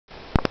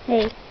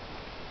Hey,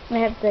 I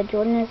have the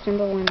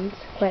jordinisnumberone's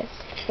quest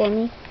for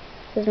me.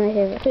 Those are my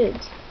favorite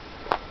foods.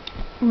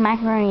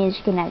 Macaroni and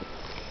chicken nuggets.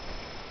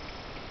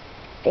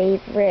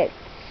 Favorite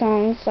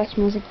songs /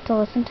 music to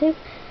listen to.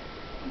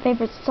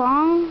 Favorite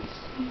songs,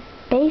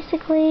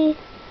 basically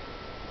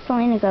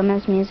Selena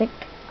Gomez music.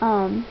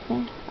 A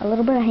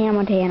little bit of Hannah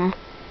Montana.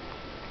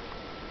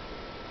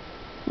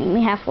 Meet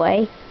Me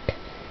Halfway.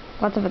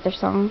 Lots of other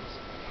songs.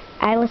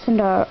 I listen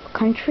to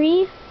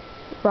country,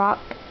 rock,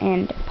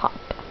 and pop.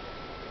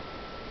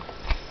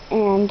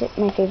 And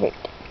my favorite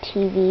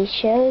TV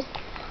shows,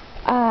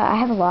 I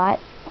have a lot.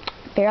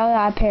 Fairly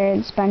Odd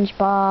Parents,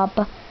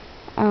 SpongeBob,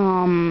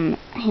 Hannah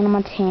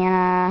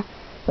Montana,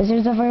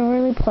 Wizards of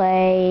Waverly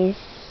Place,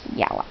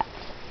 yeah, lots.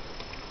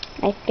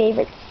 My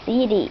favorite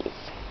CDs,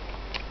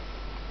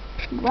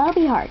 that'll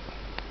be hard.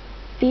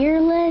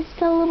 Fearless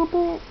a little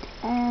bit,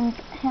 and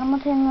Hannah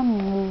Montana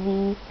the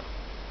movie.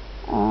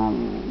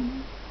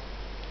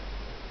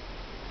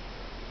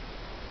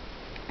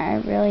 I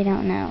really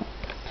don't know.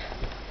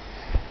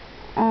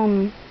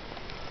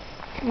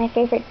 My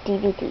favorite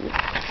DVDs.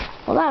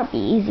 Well, that'll be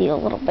easy a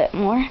little bit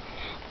more.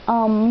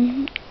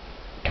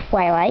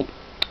 Twilight,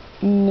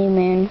 New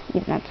Moon,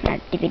 even though it's not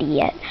a DVD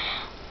yet.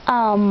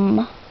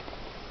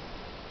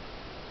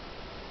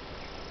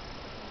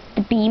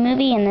 The Bee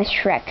Movie and the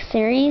Shrek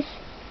series.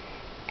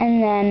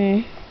 And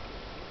then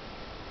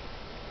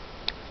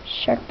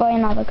Shark Boy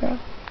and Lava Girl.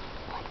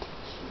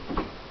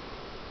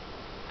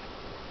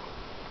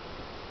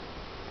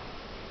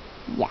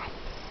 Yeah.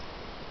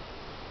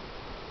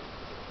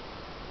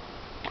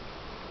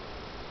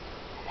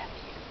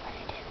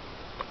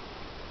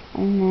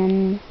 And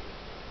then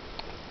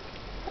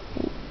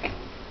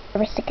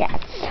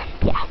Aristocats.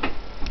 Yeah.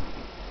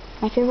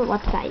 My favorite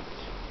websites.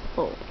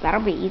 Oh,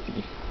 that'll be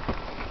easy.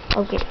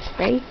 Okay,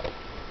 ready?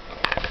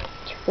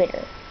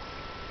 Twitter,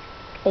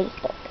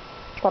 Facebook,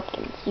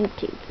 Pumpkins,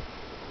 YouTube.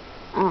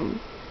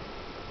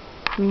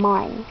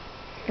 Mine,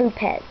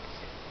 Foopheads,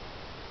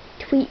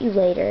 Tweet You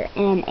Later,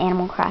 and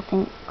Animal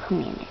Crossing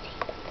community.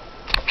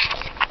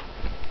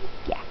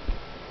 Yeah.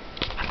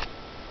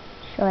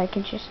 So I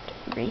can just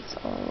erase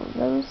all of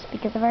those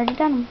because I've already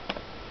done them.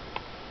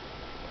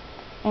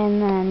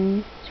 And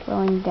then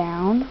scrolling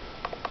down,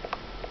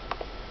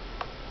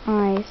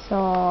 I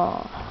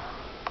saw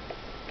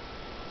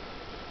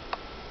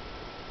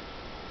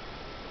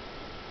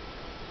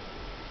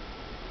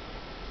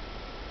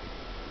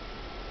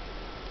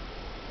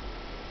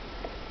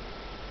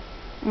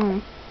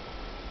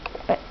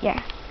but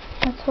yeah,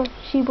 that's what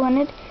she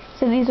wanted.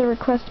 So these are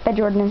requests by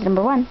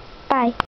jordinisnumberone. Bye.